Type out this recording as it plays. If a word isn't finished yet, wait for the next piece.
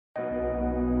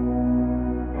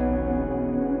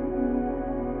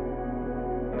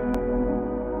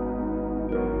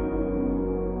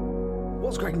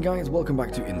What's cracking, guys? Welcome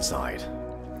back to Inside.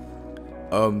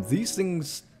 These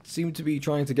things seem to be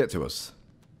trying to get to us.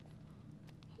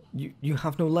 You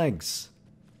have no legs.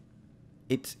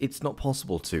 It's not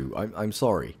possible to. I'm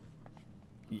sorry.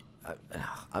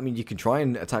 I mean, you can try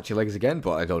and attach your legs again,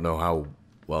 but I don't know how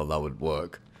well that would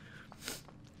work.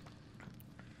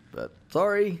 But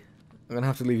sorry, I'm gonna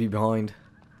have to leave you behind.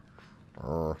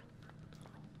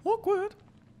 Awkward.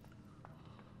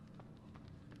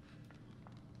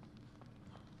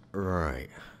 Right.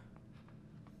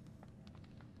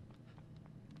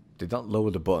 Did that lower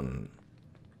the button?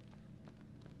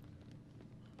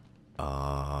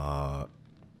 Doesn't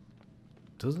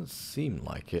seem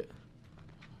like it.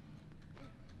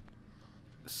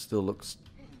 Still looks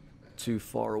too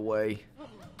far away.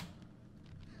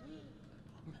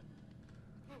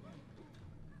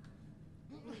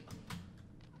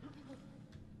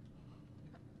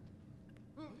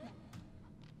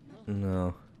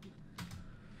 No.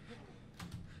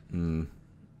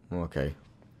 Okay.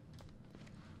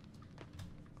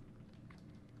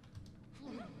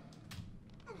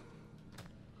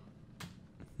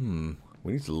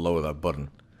 We need to lower that button.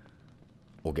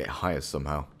 Or get higher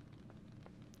somehow.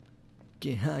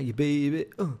 Get higher, baby.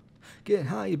 Get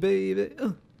higher, baby.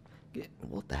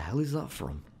 What the hell is that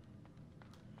from?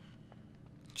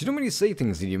 Do you know when you say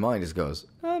things in your mind, it just goes,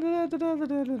 and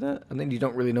then you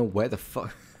don't really know where the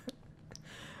fuck.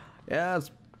 Yeah,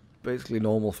 it's basically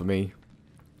normal for me.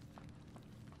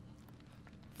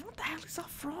 What the hell is that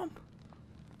from?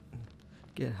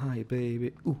 Get higher,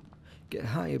 baby. Ooh. Get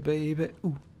higher, baby.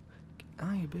 Ooh. Get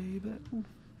higher, baby. Ooh.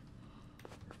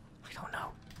 I don't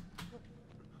know.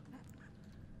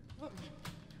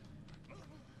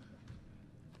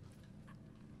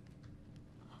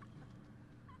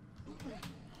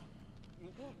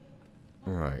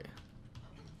 Right.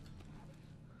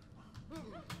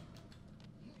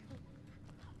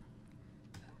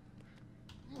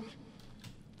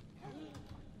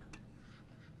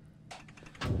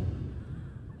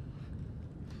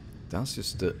 That's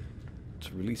just to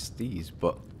release these,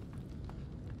 but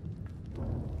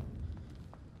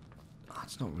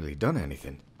that's not really done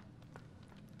anything.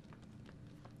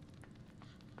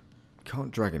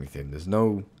 Can't drag anything. There's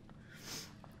no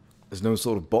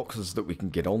sort of boxes that we can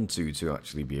get onto to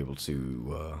actually be able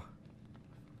to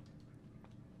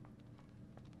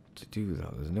do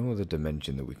that. There's no other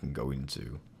dimension that we can go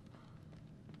into.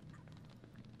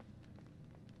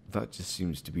 That just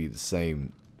seems to be the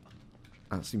same.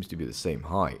 That seems to be the same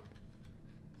height.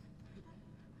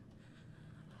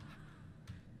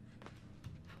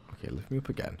 Okay, lift me up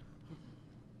again.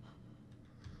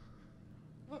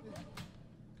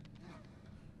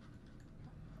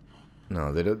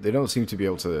 No, they don't seem to be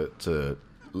able to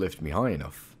lift me high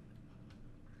enough.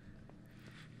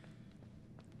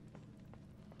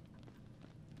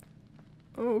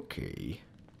 Okay.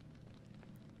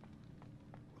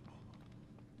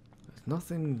 There's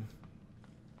nothing.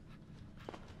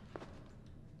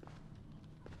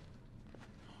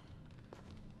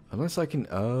 Unless I can...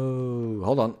 Oh,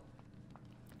 hold on.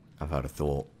 I've had a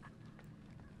thought.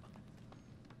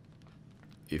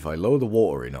 If I lower the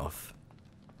water enough,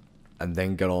 and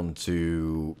then get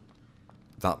onto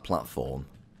that platform...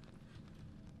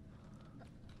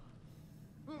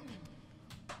 Right,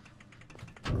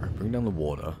 bring down the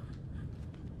water.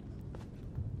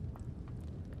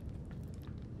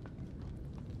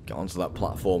 Get onto that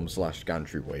platform /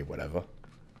 gantry-way, whatever.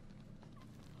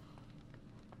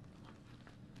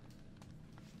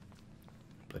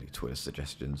 Bloody Twitter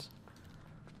suggestions.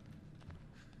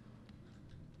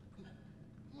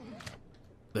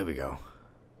 There we go.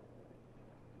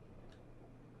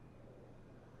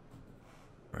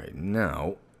 Right,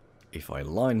 now, if I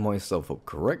line myself up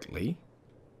correctly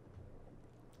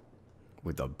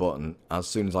with that button, as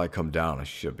soon as I come down, I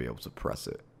should be able to press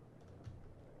it.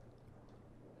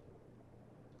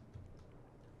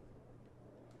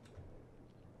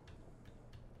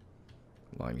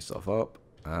 Line yourself up,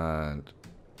 and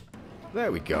there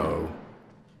we go.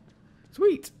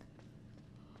 Sweet.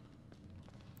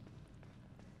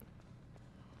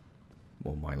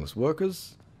 More mindless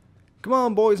workers. Come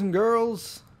on, boys and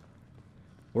girls.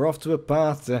 We're off to a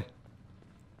party.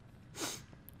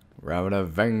 We're having a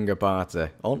Venga party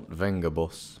on Venga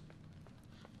bus.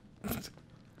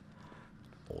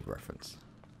 Old reference.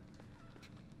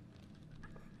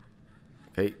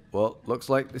 Okay, well, looks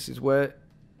like this is where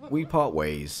we part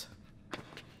ways.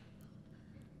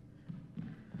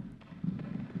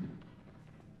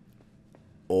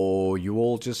 Or you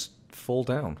all just fall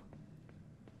down.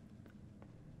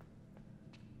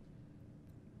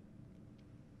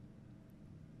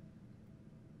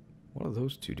 What are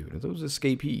those two doing? Are those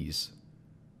escapees?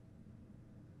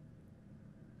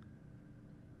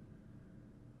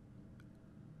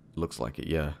 Looks like it,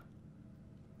 yeah.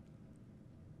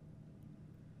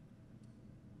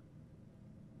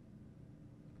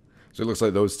 So it looks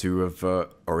like those two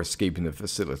are escaping the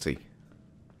facility.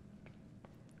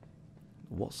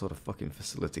 What sort of fucking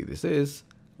facility this is,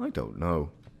 I don't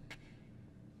know.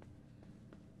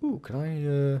 Ooh, can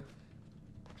I,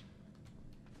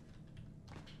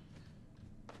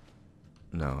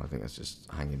 No, I think that's just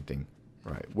a hanging thing.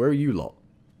 Right, where are you lot?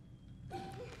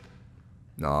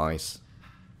 Nice.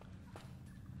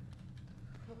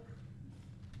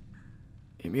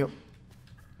 Hit me up.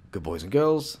 Good boys and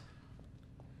girls.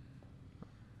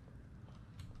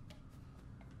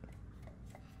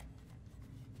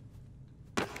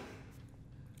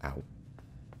 Ow.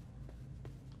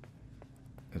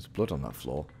 There's blood on that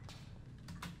floor.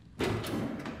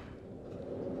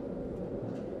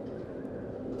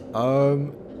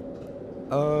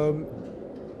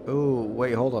 Oh,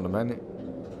 wait, hold on a minute.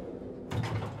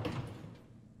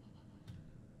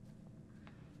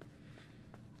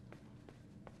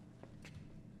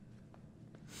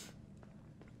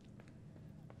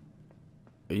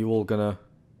 Are you all gonna...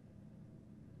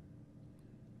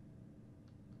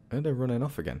 And they're running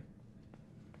off again.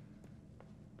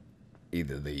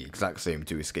 Either the exact same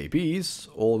two escapees,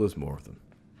 or there's more of them.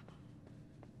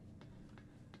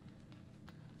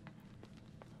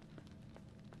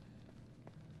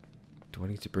 Do I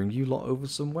need to bring you lot over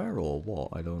somewhere, or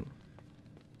what? I don't...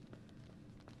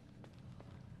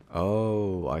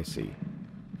 Oh, I see.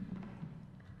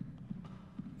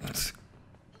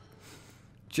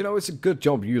 Do you know, it's a good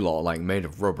job you lot are, like, made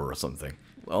of rubber or something.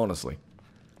 Honestly.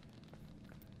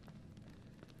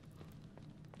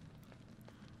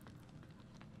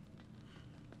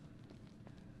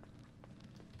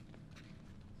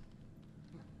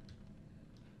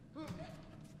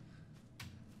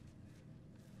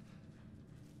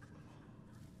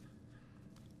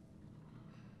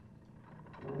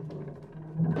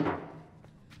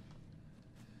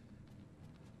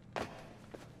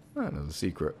 Another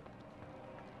secret.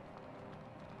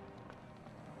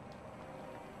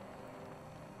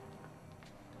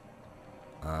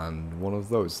 And one of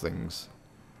those things.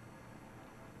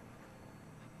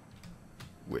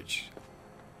 Which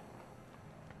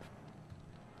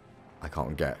I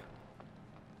can't get.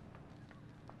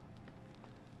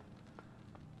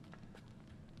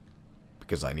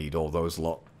 Because I need all those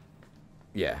lot.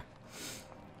 Yeah.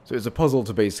 So it's a puzzle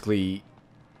to basically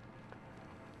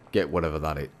get whatever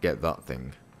that is, get that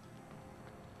thing.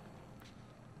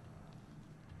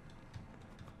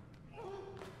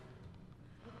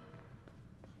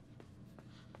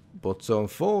 But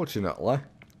unfortunately,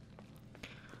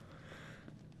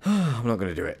 I'm not going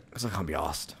to do it because I can't be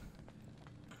arsed.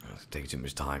 It'll take too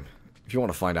much time. If you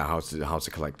want to find out how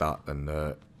to collect that, then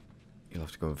you'll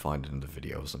have to go and find another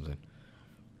video or something.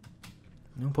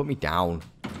 Don't put me down.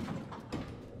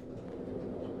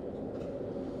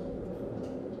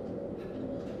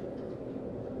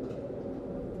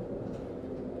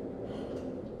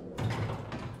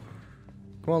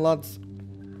 Come on, lads.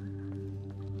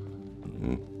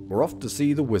 We're off to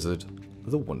see the wizard,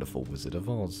 the wonderful Wizard of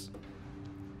Oz.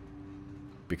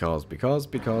 Because.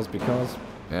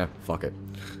 Yeah, fuck it.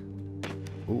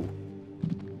 Ooh.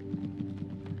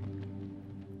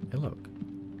 Hey, look.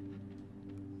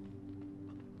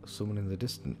 Someone in the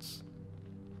distance.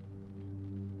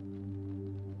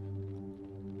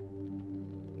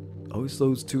 Oh, it's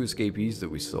those two escapees that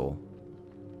we saw.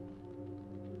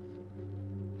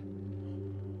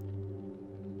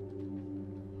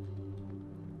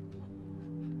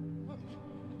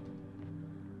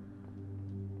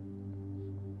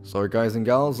 Sorry guys and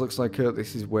gals, looks like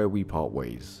this is where we part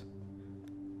ways.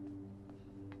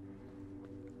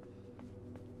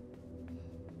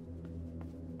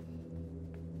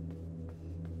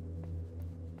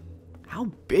 How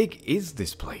big is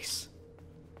this place?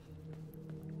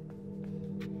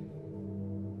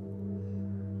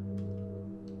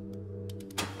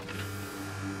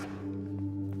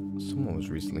 Someone was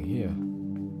recently here.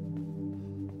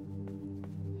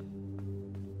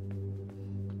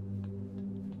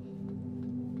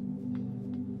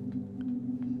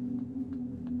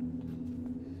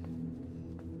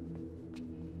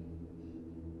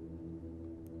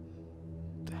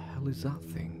 The hell is that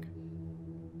thing?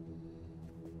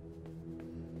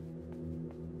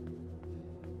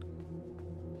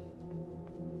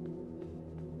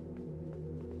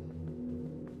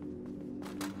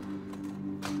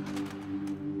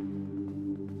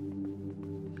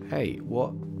 Hey,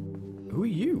 what? Who are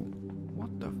you?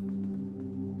 What the?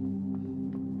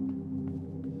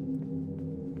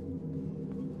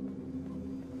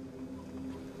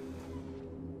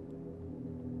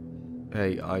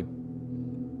 Hey,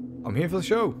 I'm here for the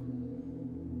show.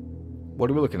 What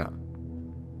are we looking at?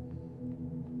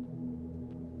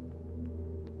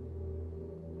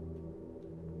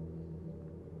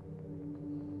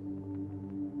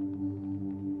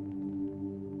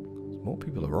 There's more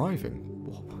people arriving.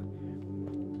 Whoa.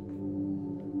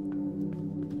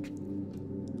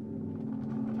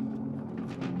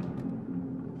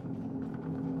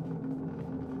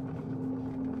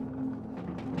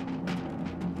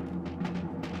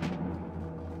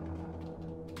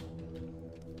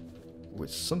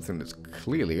 It's something that's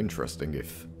clearly interesting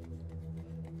if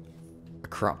a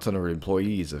crap ton of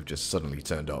employees have just suddenly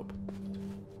turned up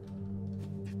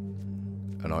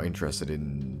and are interested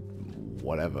in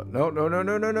whatever. No, no, no,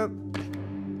 no, no, no.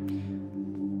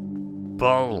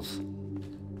 Balls.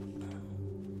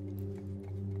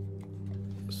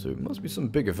 So it must be some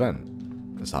big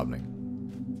event that's happening.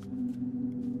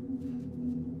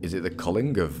 Is it the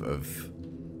culling of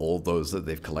all those that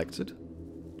they've collected?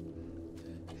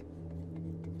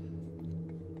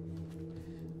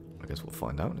 I guess we'll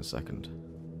find out in a second.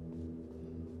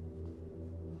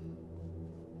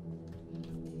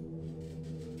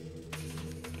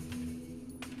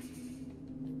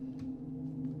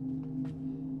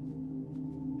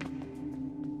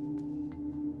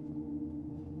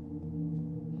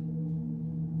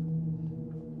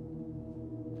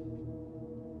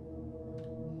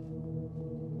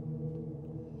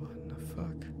 What the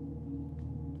fuck?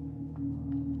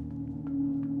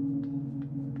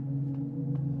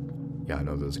 Yeah, I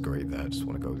know there's a grate there. I just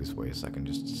want to go this way a second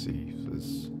just to see if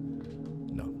there's...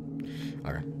 No.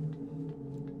 Alright.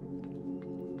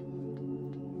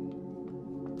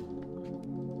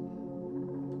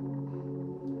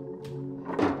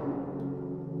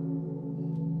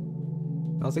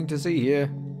 Nothing to see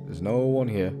here. There's no one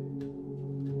here.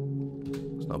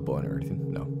 It's not a button or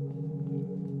anything. No.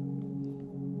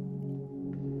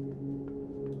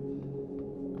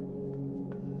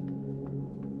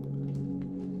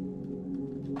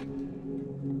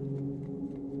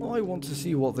 I want to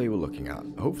see what they were looking at.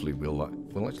 Hopefully we'll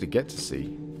actually get to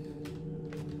see.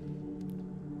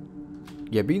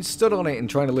 Yeah, being stood on it and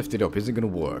trying to lift it up isn't going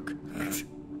to work.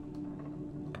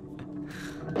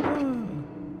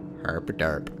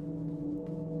 Herp-a-derp.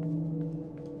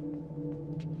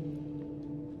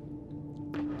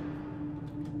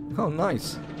 Oh,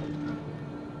 nice.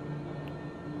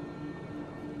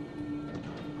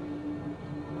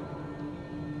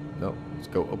 No, let's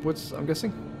go upwards, I'm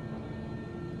guessing.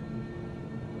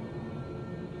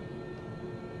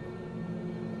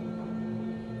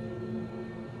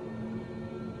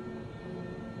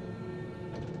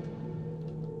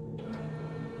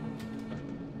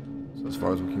 As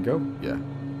far as we can go? Yeah.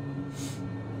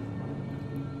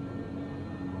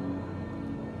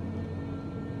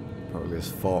 Probably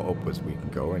as far up as we can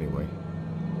go anyway.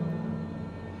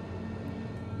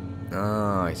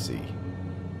 Ah, I see.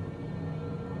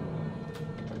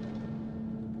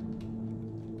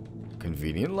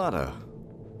 Convenient ladder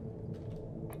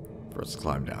for us to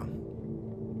climb down.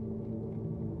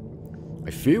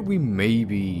 I fear we may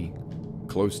be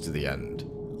close to the end.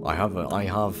 I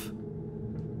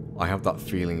have that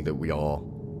feeling that we are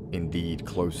indeed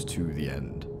close to the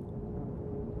end.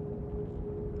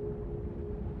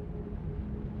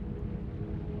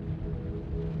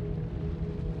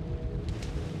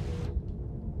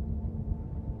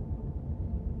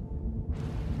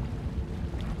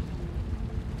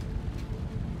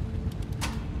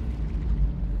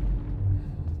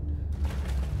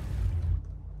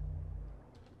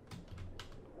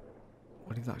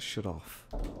 Why did that shut off?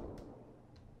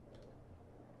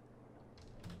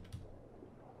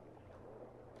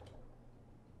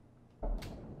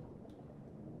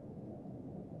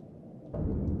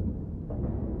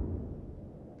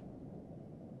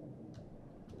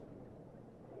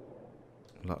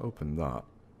 Will I open that?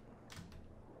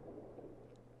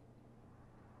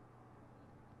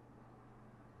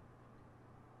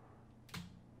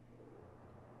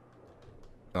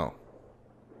 Oh.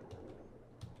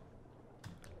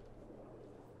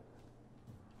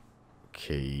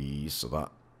 Okay, so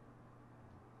that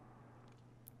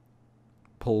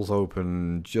pulls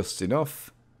open just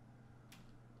enough.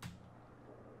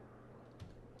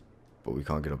 But we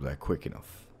can't get up there quick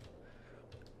enough.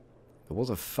 There was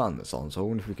a fan that's on, so I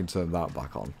wonder if we can turn that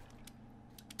back on.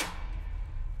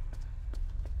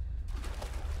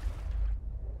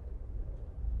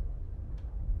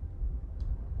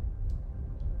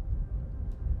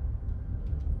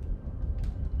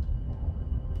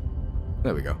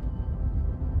 There we go.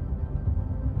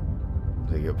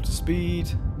 Take it up to speed.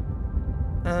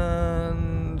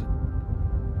 And...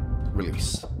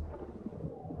 release.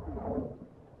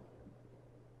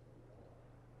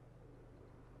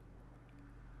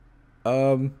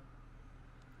 Hey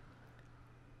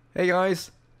guys.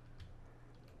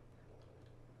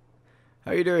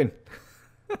 How you doing?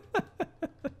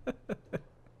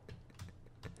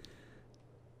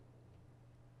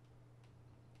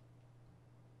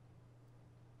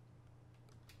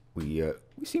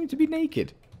 We seem to be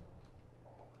naked.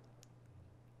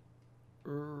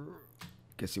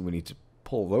 Guessing we need to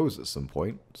pull those at some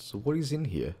point. So what is in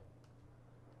here?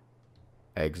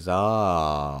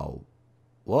 Exile.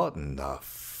 What in the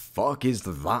fuck is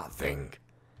that thing?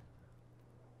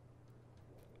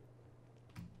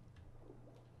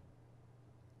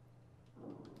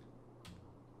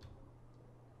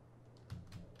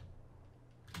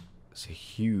 It's a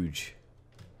huge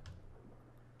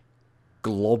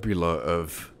globular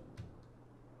of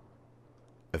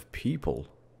people.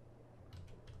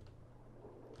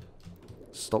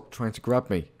 Stop trying to grab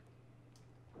me.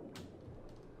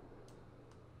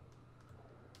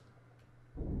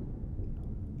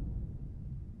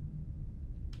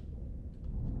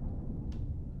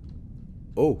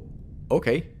 Oh,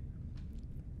 okay.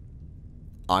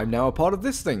 I'm now a part of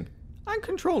this thing. I'm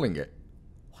controlling it.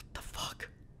 What the fuck?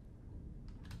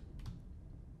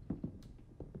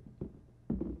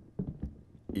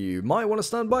 You might want to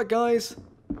stand back, guys.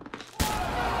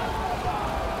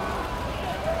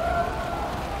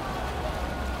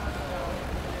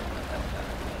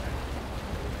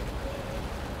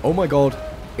 Oh my god.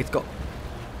 It's got...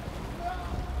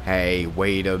 Hey,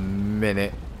 wait a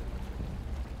minute.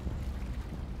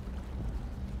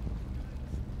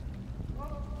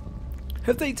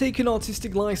 Have they taken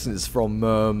artistic license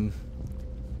from,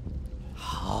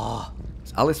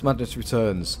 it's Alice Madness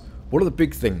Returns. What are the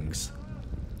big things?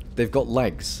 They've got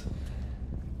legs.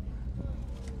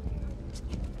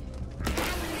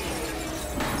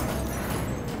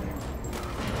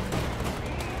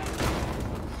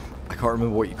 I can't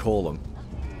remember what you call them.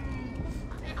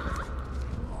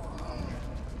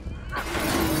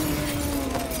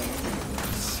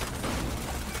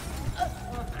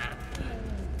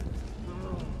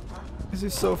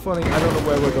 This is so funny. I don't know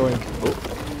where we're going. Oh.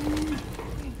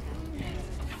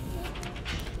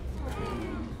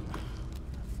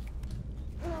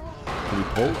 Can we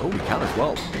pull? Oh, we can as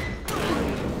well.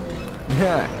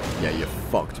 Yeah. Yeah, you're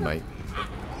fucked, mate.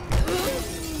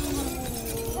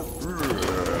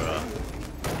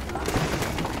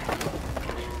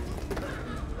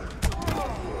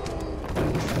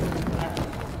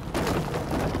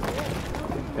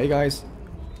 Hey guys. Do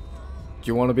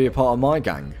you want to be a part of my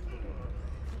gang?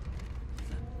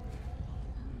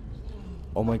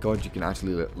 Oh my god, you can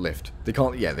actually lift. They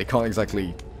can't, yeah, they can't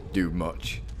exactly do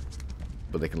much.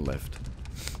 But they can lift.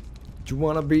 Do you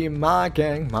want to be in my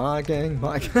gang? My gang,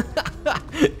 my gang.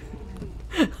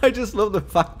 I just love the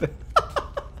fact that...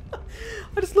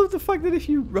 I just love the fact that if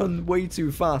you run way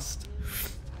too fast,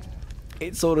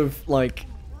 it sort of, like,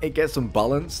 it gets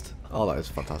unbalanced. Oh, that is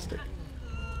fantastic.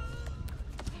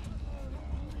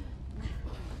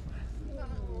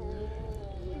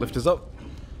 Lift us up.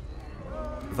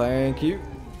 Thank you.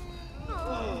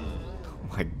 Oh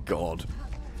my god.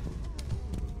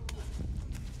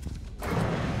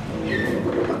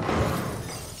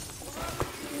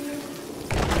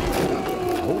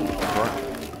 Holy crap.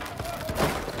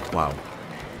 Wow.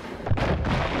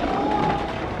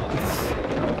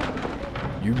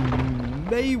 You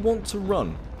may want to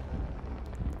run.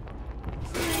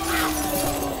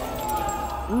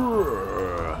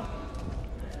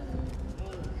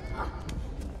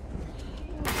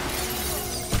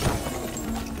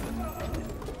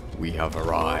 We have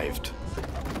arrived.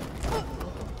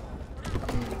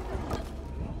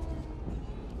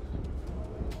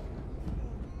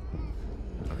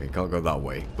 Okay, can't go that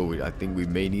way. But I think we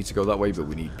may need to go that way, but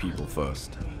we need people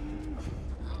first.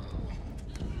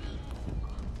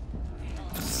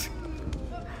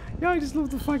 Yeah, I just love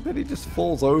the fact that he just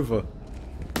falls over.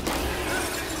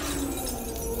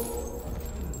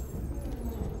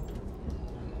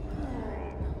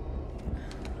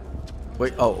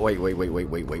 Wait, oh, wait.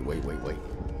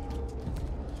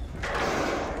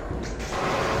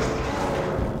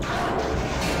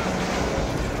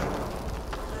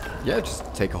 Yeah,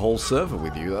 just take a whole server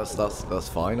with you. That's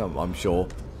fine. I'm sure.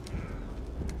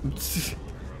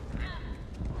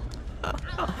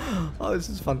 Oh, this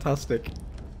is fantastic.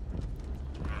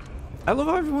 I love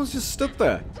how everyone's just stood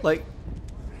there. Like,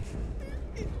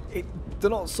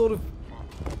 they're not sort of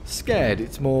scared.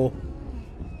 It's more,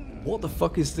 what the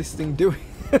fuck is this thing doing?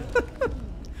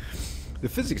 The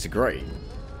physics are great.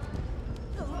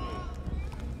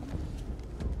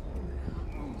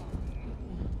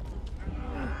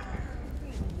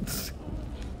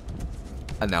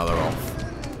 And now they're off.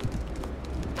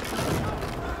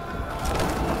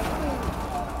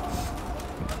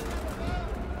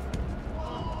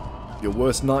 Your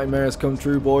worst nightmares come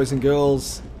true, boys and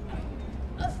girls.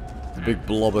 The big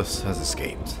Blobus has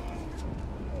escaped.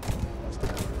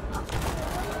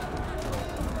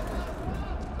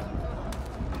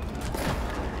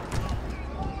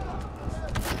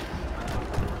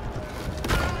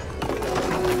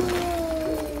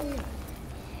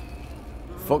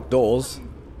 Fuck doors.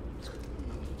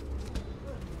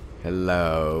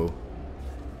 Hello.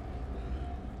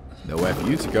 Nowhere for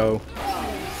you to go.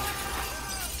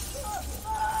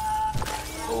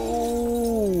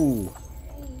 Oh.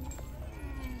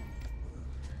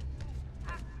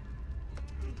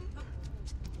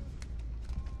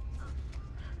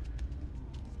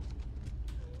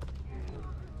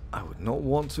 I would not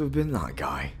want to have been that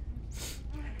guy.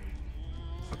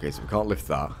 Okay, so we can't lift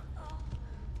that.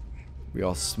 We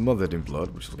are smothered in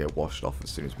blood, which will get washed off as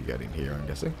soon as we get in here, I'm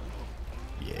guessing.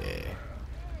 Yeah.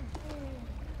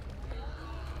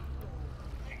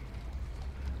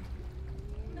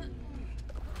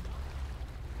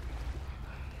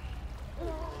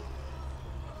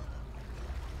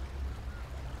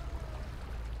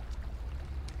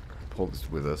 Pull this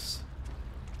with us.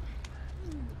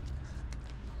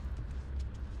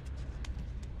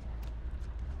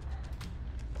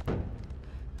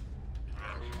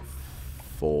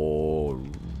 For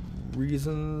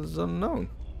reasons unknown.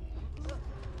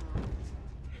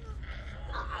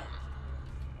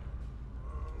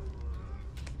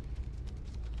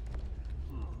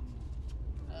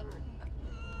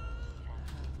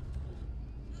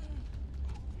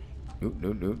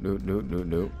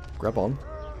 No. Grab on.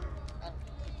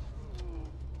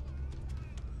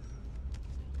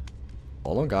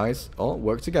 Hold on, guys. Oh,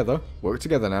 work together. Work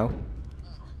together now.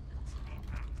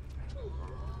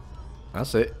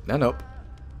 That's it. Then up.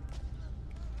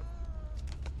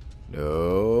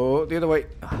 No, the other way.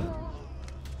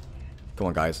 Come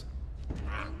on, guys.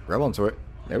 Grab onto it.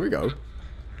 There we go.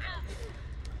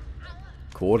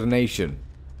 Coordination.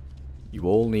 You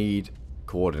all need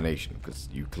coordination, because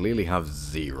you clearly have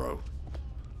zero.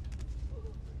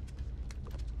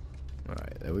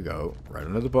 Alright, there we go. Right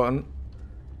under the button.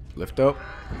 Lift up.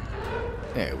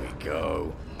 There we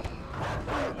go.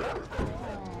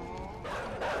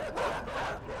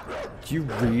 Do you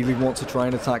really want to try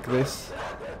and attack this?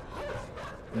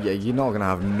 Yeah, you're not gonna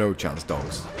have no chance,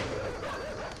 dogs.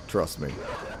 Trust me.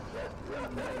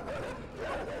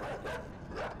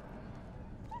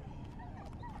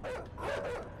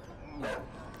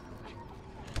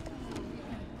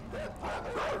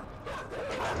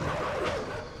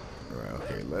 Alright,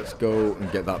 okay, let's go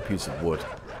and get that piece of wood.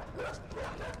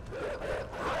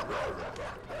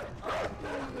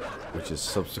 Which has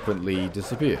subsequently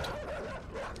disappeared.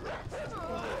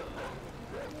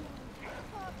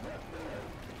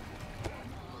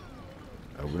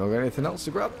 We don't got anything else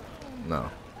to grab? No.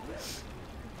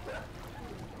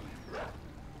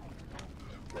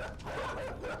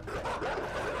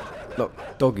 Look,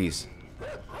 doggies.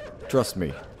 Trust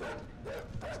me.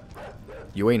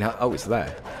 You ain't oh, it's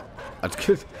there. I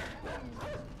couldn't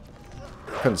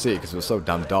see it because it was so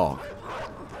damn dark.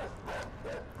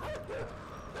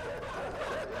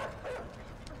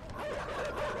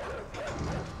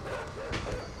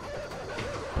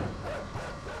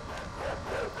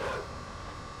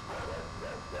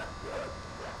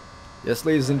 Yes,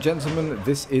 ladies and gentlemen,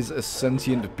 this is a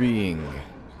sentient being.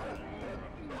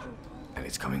 And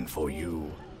it's coming for you.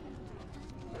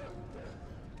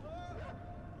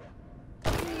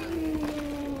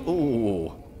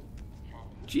 Oh.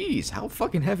 Jeez, how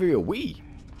fucking heavy are we?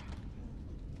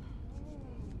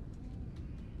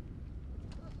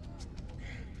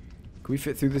 Can we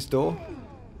fit through this door?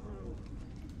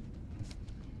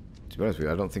 To be honest with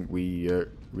you, I don't think we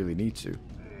really need to.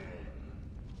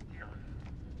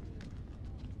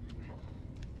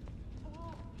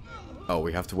 Oh,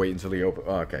 we have to wait until he opens.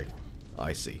 Oh, okay,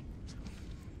 I see.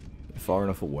 Far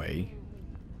enough away.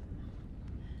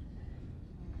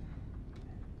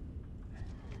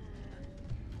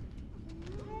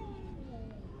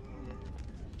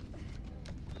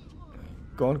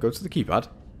 Go on, go to the keypad.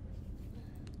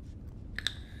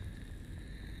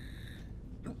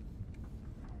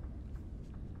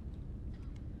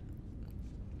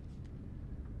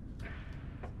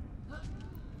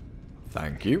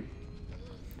 Thank you.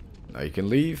 Now you can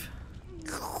leave.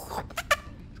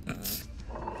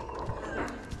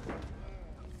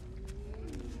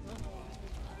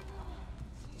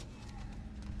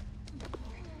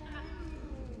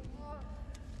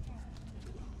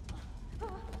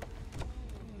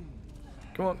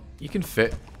 Come on, you can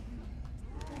fit.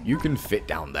 You can fit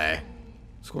down there.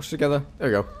 Squash together. There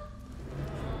we go.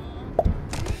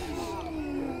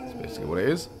 That's basically what it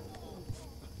is.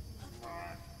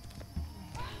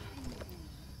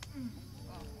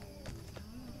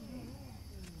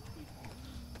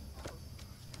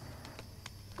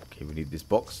 Okay, we need this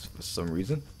box for some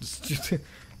reason.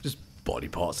 Just body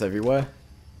parts everywhere.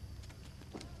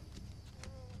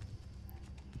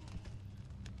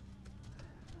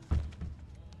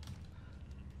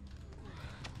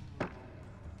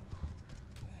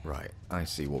 Right, I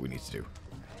see what we need to do.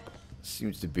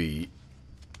 Seems to be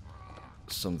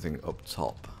something up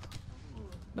top.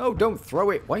 No, don't throw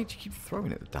it. Why do you keep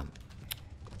throwing it, damn?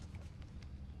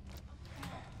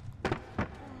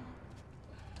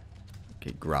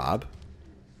 Okay, grab.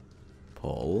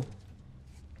 Pull.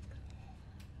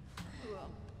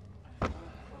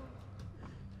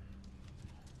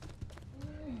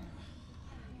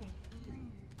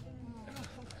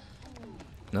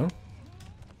 No?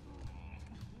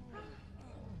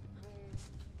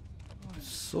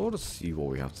 Sort of see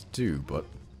what we have to do, but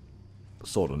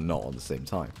sort of not at the same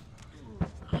time.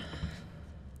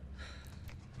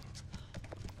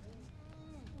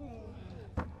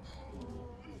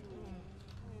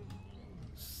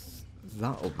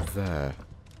 That up there.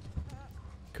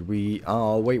 Could we...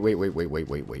 Oh, wait.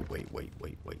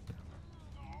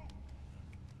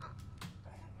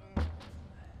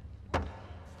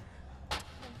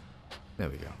 There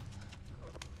we go.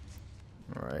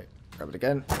 Alright, grab it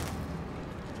again.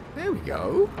 There we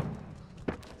go.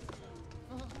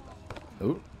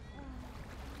 Oh.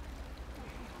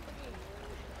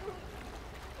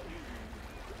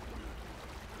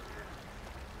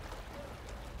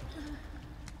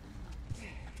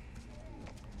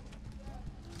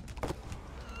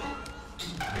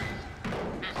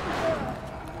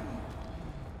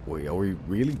 Wait, are we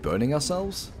really burning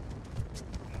ourselves?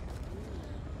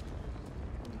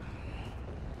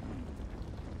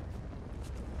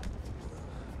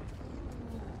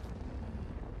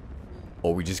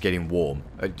 Or are we just getting warm?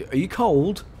 Are you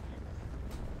cold?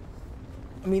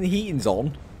 I mean, the heating's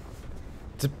on.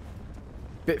 It's a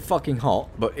bit fucking hot,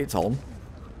 but it's on.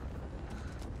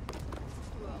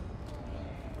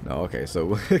 No, okay,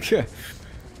 so...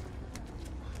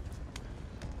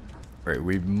 Right,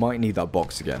 we might need that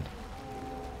box again.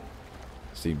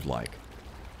 Seems like.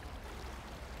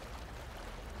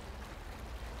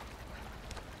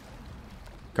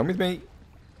 Come with me.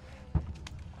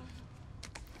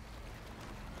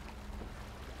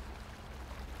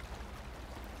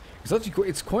 It's actually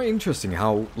it's quite interesting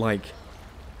how, like,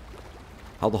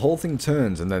 how the whole thing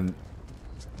turns and then...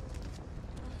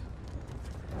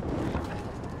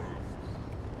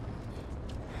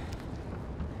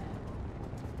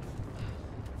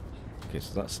 Okay,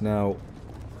 so that's now...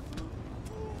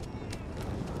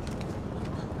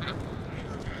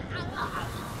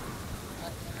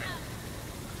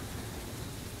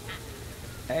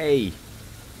 Hey!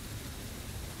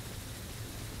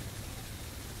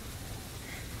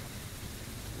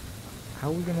 How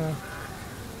are we gonna...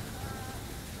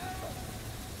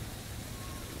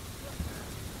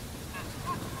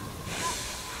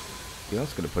 Yeah,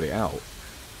 that's gonna put it out.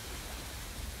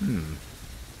 Hmm.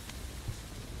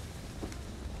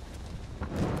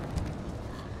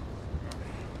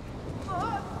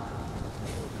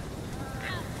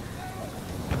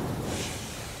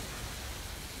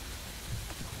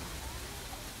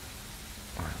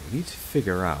 Alright, we need to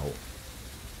figure out...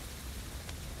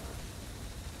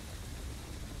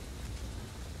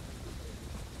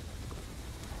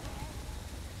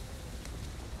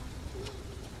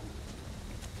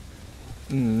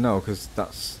 No, because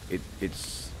that's...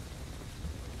 It's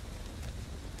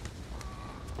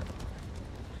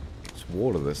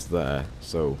water that's there,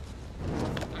 so...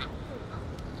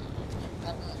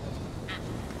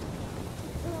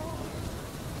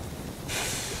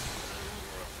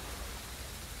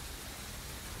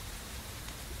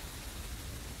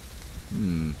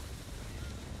 Hmm.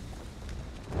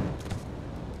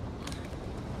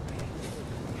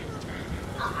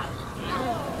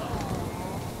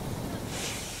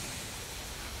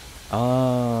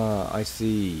 Ah, I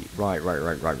see. Right.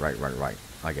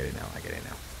 I get it now,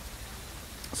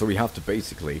 So we have to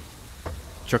basically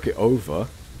chuck it over.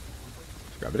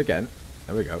 Grab it again.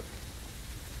 There we go.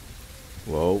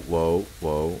 Whoa.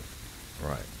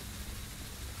 Right.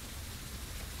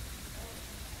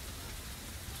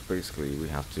 So basically we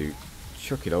have to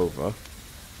chuck it over.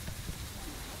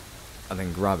 And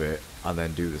then grab it. And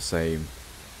then do the same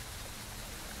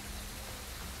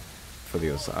for the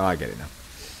other side. Oh, I get it now.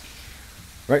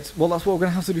 Right, well that's what we're going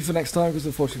to have to do for next time, because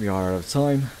unfortunately we are out of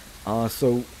time.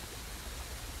 So,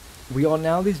 we are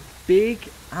now this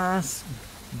big-ass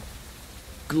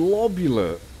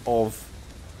globular of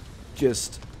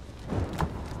just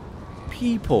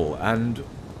people and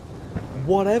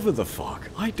whatever the fuck.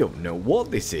 I don't know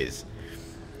what this is.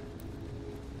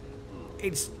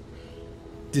 It's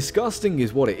disgusting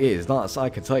is what it is. That's, I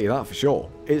can tell you that for sure.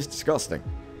 It's disgusting.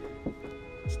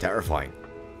 It's terrifying.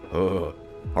 Ugh,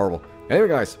 horrible. Anyway,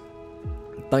 guys,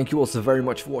 thank you all so very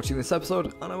much for watching this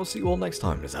episode, and I will see you all next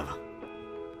time as ever.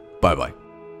 Bye-bye.